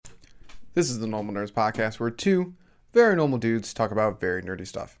This is the Normal Nerds Podcast, where two very normal dudes talk about very nerdy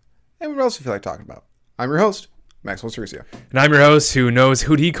stuff. And what else you feel like talking about. I'm your host, Maxwell Cerisia. And I'm your host who knows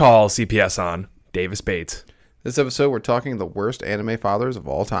who'd he call CPS on, Davis Bates. This episode, we're talking the worst anime fathers of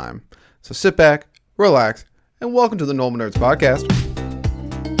all time. So sit back, relax, and welcome to the Normal Nerds Podcast.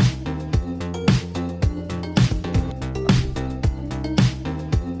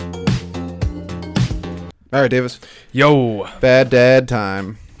 All right, Davis. Yo. Bad dad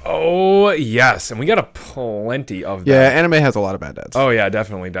time. Oh, yes. And we got a plenty of Yeah, that. anime has a lot of bad dads. Oh, yeah,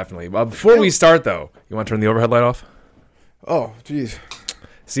 definitely. Before we start, though, you want to turn the overhead light off? Oh, jeez.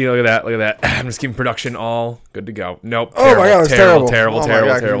 See, look at that. I'm just keeping production all good to go. Nope. Oh my god, it's terrible. Terrible. Oh my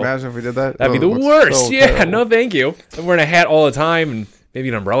god, can you imagine if we did that? That'd be the it's worst. so Yeah, terrible. no thank you. I'm wearing a hat all the time and maybe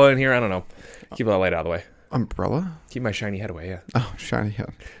an umbrella in here. I don't know. Keep that light out of the way. Umbrella? Keep my shiny head away, yeah. Oh, shiny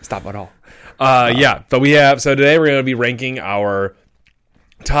head. Stop at all. Yeah, but so today we're going to be ranking our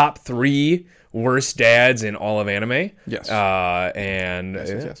top 3 worst dads in all of anime. Yes.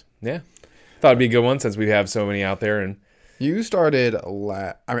 Yes. Yeah. Thought it'd be a good one since we have so many out there. And You started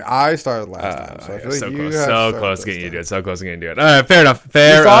I started last time, so I feel like so you close, have so started close this to getting you time. to do it. So close to getting you to do it. All right, fair enough.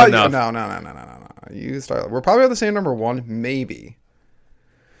 Fair enough. No. You started. We're probably at the same number one, maybe.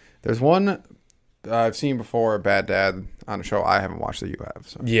 There's one I've seen before, a bad dad on a show I haven't watched that you have.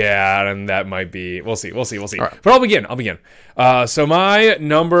 So. Yeah, and that might be. We'll see. All right. But I'll begin. So my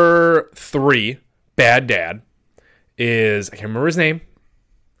number 3 bad dad is, I can't remember his name,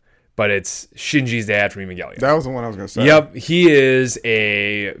 but it's Shinji's dad from Evangelion. That was the one I was going to say. Yep, he is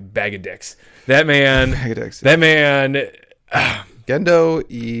a bag of dicks. That man. Bag of dicks. That man. Gendo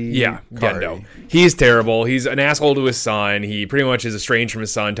Yeah, Ikari. Gendo. He's terrible. He's an asshole to his son. He pretty much is estranged from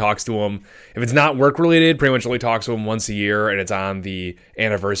his son, talks to him. If it's not work-related, pretty much only talks to him once a year, and it's on the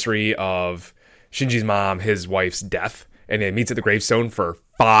anniversary of Shinji's mom, his wife's death, and he meets at the gravestone for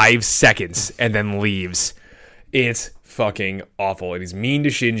 5 seconds and then leaves. It's fucking awful, and he's mean to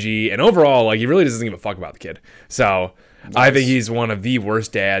Shinji, and overall, like, he really doesn't give a fuck about the kid. So Nice. I think he's one of the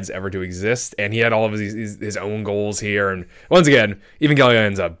worst dads ever to exist, and he had all of his own goals here. And once again,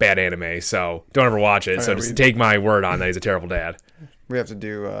 Evangelion's a bad anime, so don't ever watch it. So just take my word on that he's a terrible dad. We have to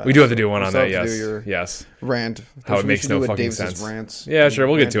do. We do have to do one on that. still have to Yes, do your yes. rant. How it We makes should no do a fucking Davis's sense. Rants. Yeah, sure.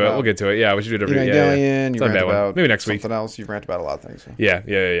 We'll get Rant to it. about We'll get to it. Yeah, we should do it every. Evangelion, It's you not a rant bad one. about Maybe next week. something else. You rant about a lot of things. So.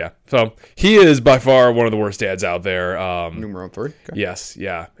 Yeah. So he is by far one of the worst dads out there. Numero 3. Okay. Yes,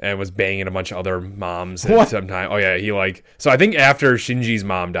 yeah, and was banging a bunch of other moms What? at some time. Oh yeah, so I think after Shinji's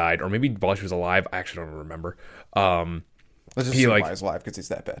mom died, or maybe while she was alive, I actually don't remember. Let's just He, assume like- his life because he's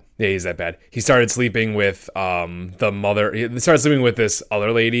that bad. Yeah, he's that bad. He started sleeping with the mother. He started sleeping with this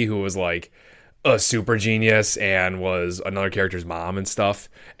other lady who was like a super genius and was another character's mom and stuff.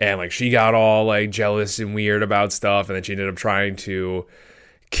 And like she got all like jealous and weird about stuff, and then she ended up trying to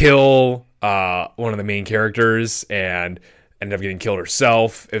kill one of the main characters and ended up getting killed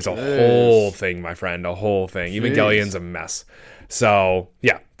herself. It was a whole thing, my friend, a whole thing. Evangelion's a mess. So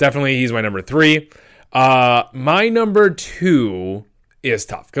yeah, definitely he's my number 3. My number 2 is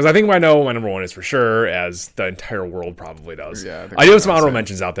tough because I think I know what my number 1 is for sure, as the entire world probably does. Yeah, I do have some we're honorable same.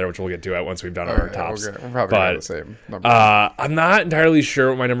 mentions out there, which we'll get to once we've done All our right, tops. We're probably gonna have the same number. I'm not entirely sure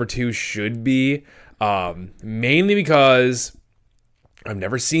what my number 2 should be, mainly because I've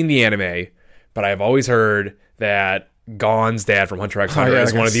never seen the anime, but I've always heard that Gon's dad from Hunter x Hunter yeah,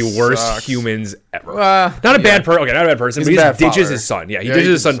 is that one of guy the worst sucks. humans ever. Not Not a bad person. Okay, not a bad person, He's but a he bad ditches father. his son. Yeah, he Yeah, ditches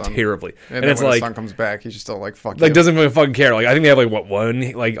he his son ditches his son. terribly, And and then it's when like the son comes back, he's just still like, fuck like you. doesn't even fucking care. Like I think they have like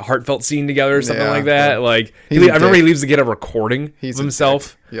one like heartfelt scene together or something Yeah, like that. yeah. Like He's I a remember dick. he leaves to get a recording He's of a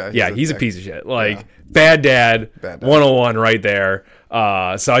himself. dick. Yeah, he's a dick. piece of shit. Like Yeah. bad dad, Bad dad. 101 right there.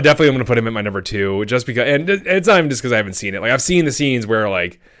 So I definitely am gonna put him at my number 2 just because, and it's not even just because I haven't seen it. Like I've seen the scenes where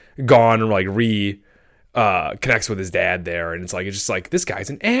like Gon like connects with his dad there, and it's just like this guy's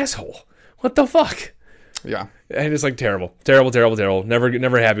an asshole. What the fuck? Yeah. And it's like terrible.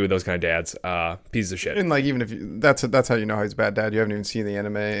 Never happy with those kind of dads. Pieces of shit. And like, even if you, that's how you know he's a bad dad. You haven't even seen the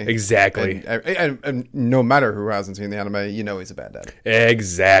anime. Exactly. And no matter who hasn't seen the anime, you know he's a bad dad.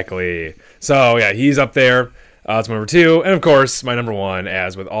 Exactly. So yeah, he's up there. That's my number 2, and of course, my number 1,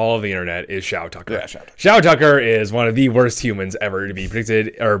 as with all of the internet, is Shao Tucker. Yeah, Shao Tucker. Shao Tucker is one of the worst humans ever to be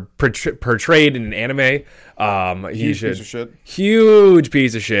predicted or portrayed in an anime. Huge piece of shit. Huge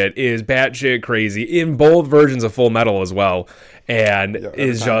piece of shit. Is batshit crazy in both versions of Full Metal as well, and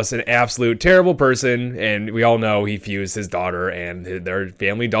is just an absolute terrible person. And we all know he fused his daughter and their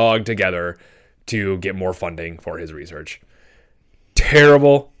family dog together to get more funding for his research.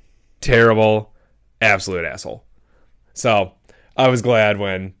 Terrible, absolute asshole. So I was glad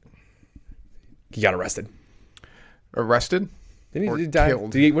when he got arrested. Arrested? Did Or he die?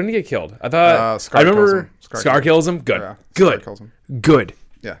 killed. When did he get killed? I thought Scar I remember kills him. Scar kills him. Good, Yeah, Scar good, kills him. good,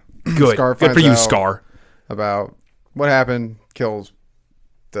 Yeah. good. Scar Good for finds you, out Scar. about what happened, kills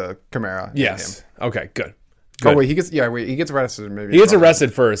the Chimera. and Yes. him. Okay. Good. Oh wait, he gets arrested. Maybe He gets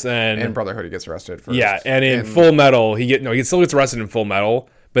arrested first, and in Brotherhood. He gets arrested first. yeah, and in Full Metal, he still gets arrested in Full Metal,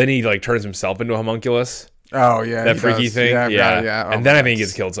 but then he like turns himself into a homunculus. Oh yeah, That he freaky does. thing. Yeah. yeah. And then I think he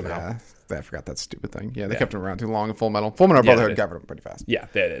gets killed somehow. Yeah, I forgot that stupid thing. Yeah, they kept him around too long in Full Metal. Full Metal Brotherhood got rid of him pretty fast. Yeah,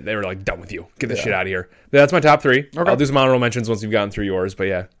 they were like, done with you. Get the shit out of here. That's my top 3. Okay. I'll do some honorable mentions once you've gotten through yours, but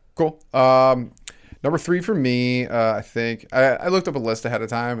yeah. Cool. Number 3 for me, I think I looked up a list ahead of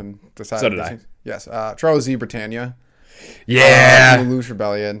time and decided. So did I. Yes, Charles Z. Britannia. Yeah. Lelouch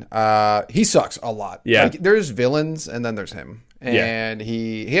Rebellion. He sucks a lot. Yeah. Like, there's villains and then there's him. And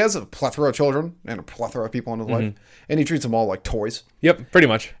he has a plethora of children and a plethora of people in his life. And he treats them all like toys. Yep, pretty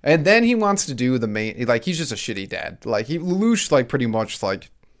much. And then he wants to do the main, like, he's just a shitty dad. Like, Lelouch, like, pretty much, like,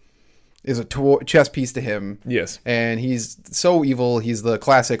 is a chess piece to him. Yes. And he's so evil. He's the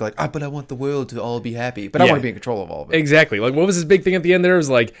classic, like, but I want the world to all be happy. But I want to be in control of all of it. Exactly. Like, what was his big thing at the end there? It was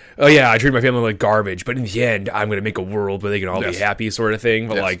like, oh, yeah, I treat my family like garbage, but in the end, I'm going to make a world where they can all be happy sort of thing.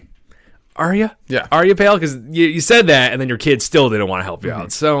 But, like, are you? Yeah. Are you, pal? Because you said that, and then your kids still didn't want to help you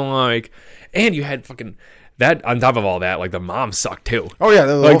out. So, like, and you had fucking... That, on top of all that, like, the mom sucked, too. Oh, yeah.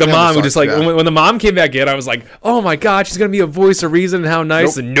 Like, the mom who just, like, when the mom came back in, I was like, oh, my God, she's going to be a voice of reason and how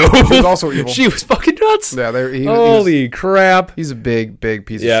nice. Nope. And no. She was also evil. She was fucking nuts. Yeah, Holy crap. He's a big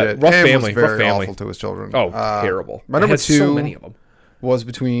piece of shit. Rough and family. Was very Rough family. awful to his children. Oh, terrible. My number 2 so many of them. was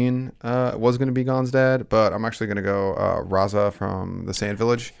between, was going to be Gon's dad, but I'm actually going to go Raza from the Sand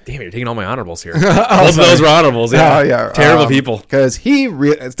Village. Damn, you're taking all my honorables here. Both of those were honorables. Yeah. Yeah. Terrible people. Because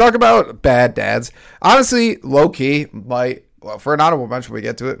let's talk about bad dads. Honestly, low key, for an honorable mention, we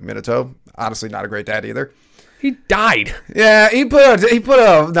get to it. Minato, honestly, not a great dad either. He died. Yeah, he put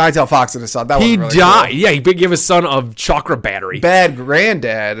a nine-tailed fox in his son. That He really died. Cool. Yeah, he gave his son a chakra battery. Bad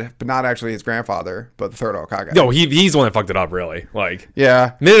granddad, but not actually his grandfather, but the third Hokage. No, he's the one that fucked it up, really. Like,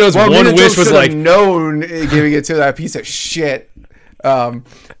 yeah. Minato's one wish was like, known giving it to that piece of shit. But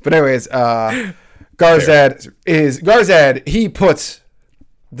anyways, Garzad. He puts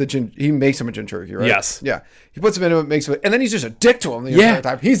he makes him a Jinchuriki, right? Yes. Yeah. He puts him into it, makes him, and then he's just a dick to him the entire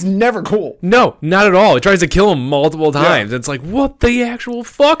time. He's never cool. No, not at all. He tries to kill him multiple times. It's like, what the actual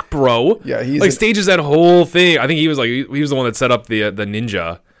fuck, bro? Yeah, he's like stages that whole thing. I think he was the one that set up the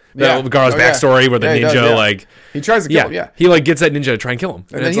ninja. Yeah. Gar's backstory where the ninja like he tries to kill him. Yeah, he like gets that ninja to try and kill him,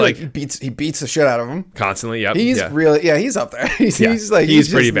 and then it's he beats the shit out of him constantly. Yep. He's he's up there. He's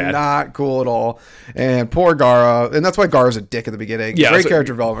pretty bad. Not cool at all. And poor Gara, and that's why Gara's a dick at the beginning. Yeah, great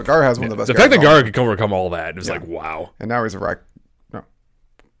character development. Gara has one of the best. The fact that Gara could overcome all that, it was like wow. And now he's a Raikage?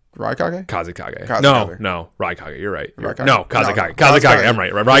 Kazekage. No, Raikage. You're right. Raikage? No, Kazekage. No. Kazekage. I'm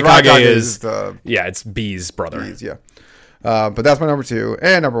right. Raikage is the it's B's brother. Yeah. But that's my number 2.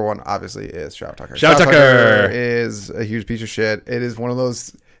 And number 1, obviously, is Shao Tucker. Shao Tucker is a huge piece of shit. It is one of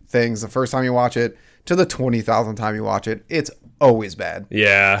those things, the first time you watch it to the 20,000th time you watch it, it's always bad.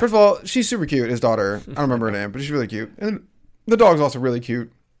 Yeah. First of all, she's super cute. His daughter, I don't remember her name, but she's really cute. And the dog's also really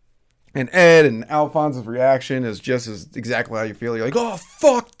cute. And Ed and Alphonse's reaction is just exactly how you feel. You're like, oh,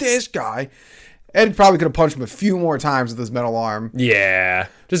 fuck this guy. Ed probably could have punched him a few more times with his metal arm. Yeah.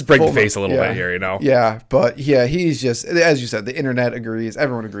 Just break the face a little bit here, you know? Yeah, but he's just, as you said, the internet agrees.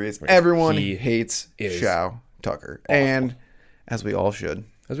 Everyone agrees. Everyone hates Shao Tucker. Awful. And as we all should.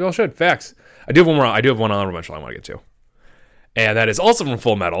 As we all should. Facts. I do have one more. I do have one honorable mention I want to get to. And that is also from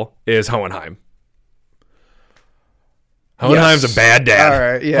Full Metal, is Hohenheim. Hohenheim's a bad dad. All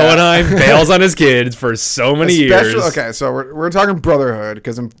right, yeah. Hohenheim bails on his kids for so many years. Okay, so we're talking Brotherhood,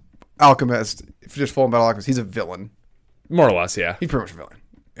 because in Alchemist, just Full Metal Alchemist, he's a villain. More or less, yeah. He's pretty much a villain.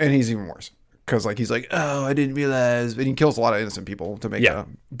 And he's even worse. Because he's like, oh, I didn't realize. And he kills a lot of innocent people to make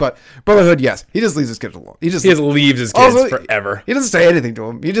but Brotherhood, yes. He just leaves his kids alone. He just leaves his kids forever. He doesn't say anything to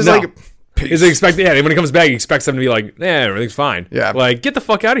him. He just peace. He's expecting, when he comes back, he expects them to be like, everything's fine. Yeah. Like, get the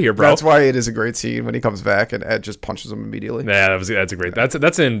fuck out of here, bro. That's why it is a great scene when he comes back and Ed just punches him immediately. Yeah, that's a great,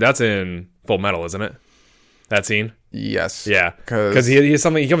 that's in Full Metal, isn't it? That scene? Yes. Yeah. Because he has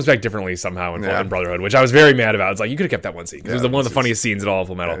something. He comes back differently somehow in Brotherhood, which I was very mad about. It's like, you could have kept that one scene. Because it was one of the funniest scenes in all of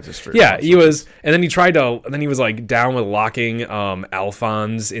Full Metal. He was. And then he was like down with locking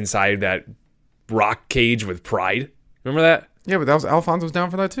Alphonse inside that rock cage with Pride. Remember that? Yeah, but Alphonse was down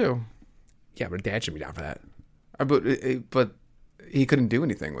for that too. Yeah, but Dad should be down for that. But he couldn't do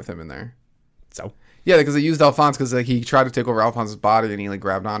anything with him in there. So Yeah, because they used Alphonse because like he tried to take over Alphonse's body and he like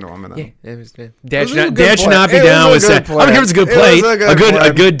grabbed onto him and then it was good. It was a good Dad should play. not be It was down a with good I don't play. care if it's a good It play. was a good play.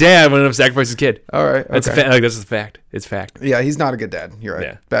 A good dad would have sacrificed his kid. all right. That's Okay. like that's just a fact. It's fact. Yeah, he's not a good dad. You're right.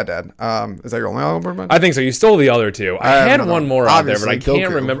 Yeah. Bad dad. Is that your only honorable mention? I think so. You stole the other two. I have had another one one. more out there, but I Obviously,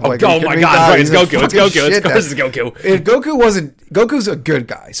 can't Goku. remember. Like, Oh are you my kidding me? God! God, Right, it's he's a Goku. It's fucking Goku. shit Of course, dad. it's Goku. If Goku's a good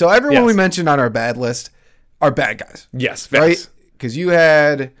guy. So everyone Yes. we mentioned on our bad list are bad guys. Yes, Right? facts. Because you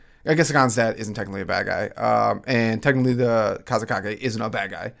had, I guess Sagan's dad isn't technically a bad guy. And technically the Kazakage isn't a bad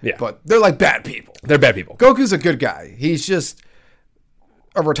guy. Yeah. But they're like bad people. They're bad people. Goku's a good guy. He's just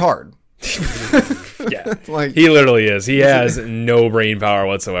a retard. Yeah, Like- he literally is. He has no brain power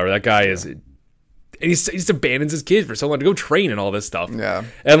whatsoever. That guy is. And he just abandons his kids for so long to go train and all this stuff. Yeah.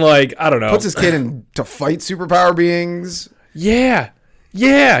 And like, I don't know. Puts his kid in to fight superpower beings. Yeah,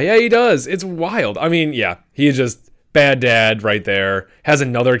 he does. It's wild. I mean, yeah, he is just bad dad right there. Has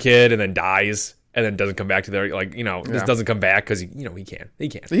another kid and then dies and then doesn't come back to their just doesn't come back because he can't. He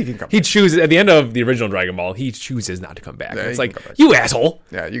can't. He can come He back. chooses at the end of the original Dragon Ball. He chooses not to come back. Yeah, It's he like can come back. you asshole.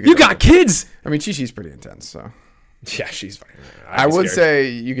 Yeah, you can you come got kids. I mean, Chi-Chi's pretty intense, so. Yeah, she's fine. I would say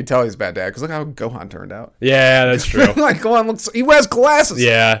you could tell he's a bad dad because look how Gohan turned out. Yeah, that's true. Like Gohan looks, he wears glasses.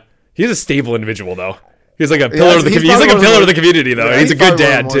 Yeah, he's a stable individual though. He's like a pillar of the he's community. He's like a probably one pillar of of the community though. Yeah, he's a good probably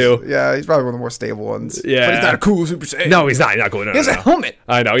one dad of the more- too. Yeah, he's probably one of the more stable ones. Yeah. But he's not a cool Super Saiyan. No, he's not. He's not cool. No, He has no, a no. helmet.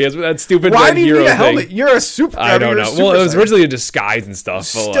 I know. He has that stupid Why red do you hero need a thing. helmet? You're a super. I don't you're a know. Super Well, it was Saiyan. originally a disguise and stuff.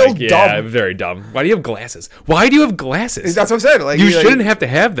 But Still like, yeah, dumb. very dumb. Why do you have glasses? Why do you have glasses? That's what I'm saying. Like you he, like, shouldn't have to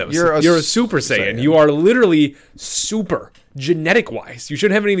have those. you're You're a a Super Super Saiyan. Saiyan. You are literally super genetic wise. You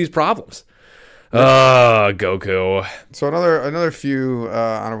shouldn't have any of these problems. Goku. So another few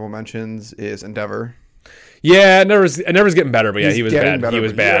honorable mentions is Endeavor. Yeah, Never's getting better, but yeah, He's he was getting bad. better, He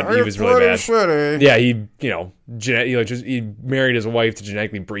was but bad. yeah, He was really bad. shitty. Yeah, he married his wife to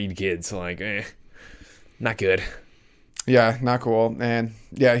genetically breed kids. So like, not good. Yeah, not cool. And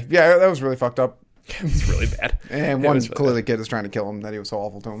yeah, that was really fucked up. It's really bad. And It one was really clearly kid is trying to kill him that he was so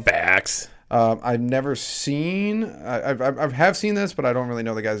awful to him. Facts. I've never seen. I have seen this, but I don't really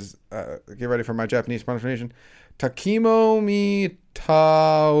know the guys. Get ready for my Japanese pronunciation. Takemo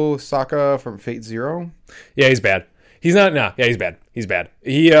Mitosaka from Fate Zero. Yeah, he's bad. He's not. Nah. Yeah, he's bad. He's bad.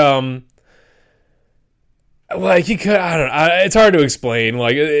 He like he could. I don't know. It's hard to explain.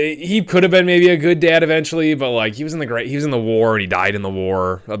 Like he could have been maybe a good dad eventually, but like he was in the war and he died in the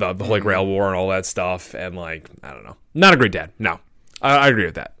war, the Holy Grail War and all that stuff. And like I don't know, not a great dad. No, I agree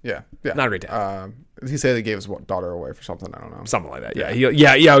with that. Yeah. Not a great dad. He said they gave his daughter away for something. I don't know. Something like that. Yeah.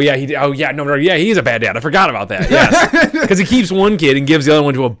 He's a bad dad. I forgot about that. Yes. Because he keeps one kid and gives the other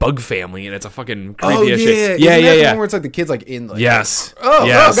one to a bug family, and it's a fucking creepy ass shit. Isn't that the Yeah. one where it's like the kid's like in. Like, Yes. Oh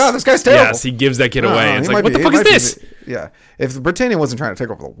God, this guy's terrible. Yes, he gives that kid Oh, away. he It's might like, what be- the fuck he is might be- this? Yeah. If Britannia wasn't trying to take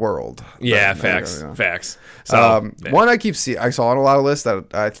over the world. Yeah, then, facts. you know. Facts. So, man. One I keep seeing, I saw on a lot of lists that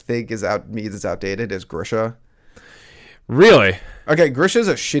I think is outdated is Grisha. Really? Okay, Grisha's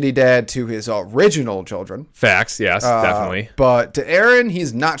a shitty dad to his original children. Facts. Yes, definitely. But to Aaron,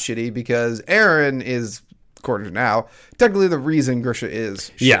 he's not shitty because Aaron is, according to now, technically the reason Grisha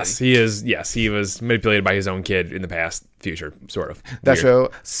is shitty. Yes, he is. Yes, he was manipulated by his own kid in the past, future, sort of. That Weird. show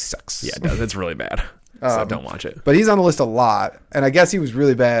sucks. Yeah, it does. It's really bad. So don't watch it. But he's on the list a lot. And I guess he was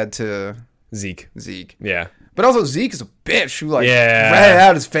really bad to Zeke. Yeah. Yeah. But also Zeke is a bitch who like Yeah. ratted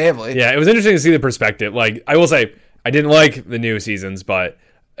out his family. Yeah, it was interesting to see the perspective. Like, I will say, I didn't like the new seasons, but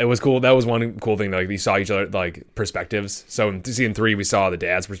it was cool. That was one cool thing. Like, we saw each other, like, perspectives. So in season 3, we saw the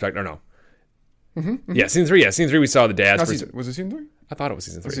dad's perspective. Or no. Yeah, season 3. Yeah, season 3, we saw the dad's perspective. Was it season 3? I thought it was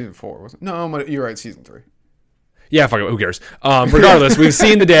season 3. Season 4, wasn't it? No, you're right, season 3. Yeah, fuck it. Who cares? Regardless, we've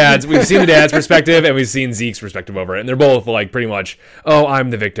seen the dad's perspective, and we've seen Zeke's perspective over it, and they're both like pretty much, oh,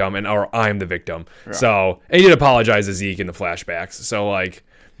 I'm the victim, or I'm the victim. Yeah. So, and he did apologize to Zeke in the flashbacks. So, like,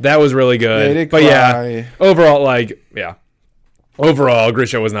 that was really good. They did but cry. yeah, overall,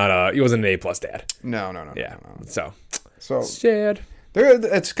 Grisha was not he wasn't an A+ dad. No. Yeah, So sad.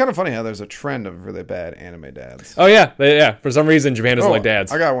 it's kind of funny how there's a trend of really bad anime dads. Oh yeah. For some reason, Japan doesn't like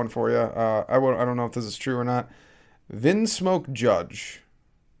dads. I got one for you. I don't know if this is true or not. Vinsmoke Judge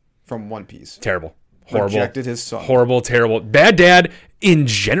from One Piece. Terrible. Horrible. Rejected his son. Horrible, terrible. Bad dad in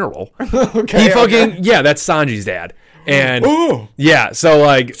general. Okay, that's Sanji's dad. And Oh, yeah, so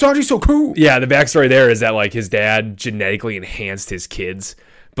like Sanji's so cool. yeah, the backstory there is that like his dad genetically enhanced his kids,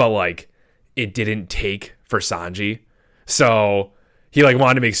 but like it didn't take for Sanji. So he like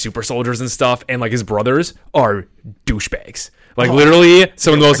wanted to make super soldiers and stuff, and like his brothers are douchebags. Like literally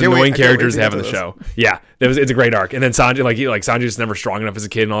some of the most I can't annoying wait characters to to have get in the to show. Yeah. It's a great arc. And then Sanji Sanji's never strong enough as a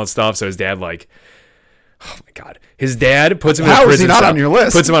kid and all that stuff, so his dad like Oh my god, his dad puts him in How a is he prison not cell. on your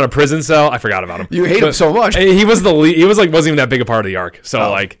list? Puts him on a prison cell. I forgot about him. You hate him so much. He was the lead. He was like wasn't even that big a part of the arc. So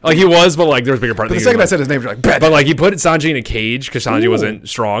like he was, but like there was a bigger part. But the second I said his name, you're like, bet. But like he put Sanji in a cage because Sanji wasn't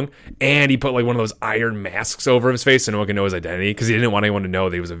strong, and he put like one of those iron masks over his face so no one could know his identity because he didn't want anyone to know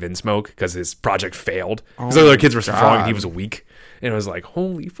that he was a Vinsmoke because his project failed. Because the other kids were strong and he was weak, and it was like,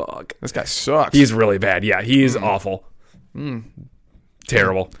 holy fuck, This guy sucks. he's really bad. Yeah, he's awful,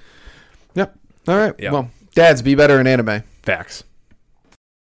 terrible. Yep. All right. Yeah. Well, dads, be better in anime. Facts.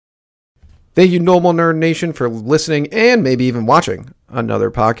 Thank you, Normal Nerd Nation, for listening and maybe even watching another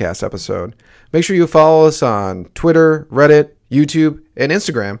podcast episode. Make sure you follow us on Twitter, Reddit, YouTube, and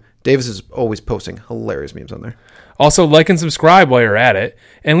Instagram. Davis is always posting hilarious memes on there. Also, like and subscribe while you're at it,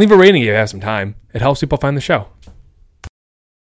 and leave a rating if you have some time. It helps people find the show.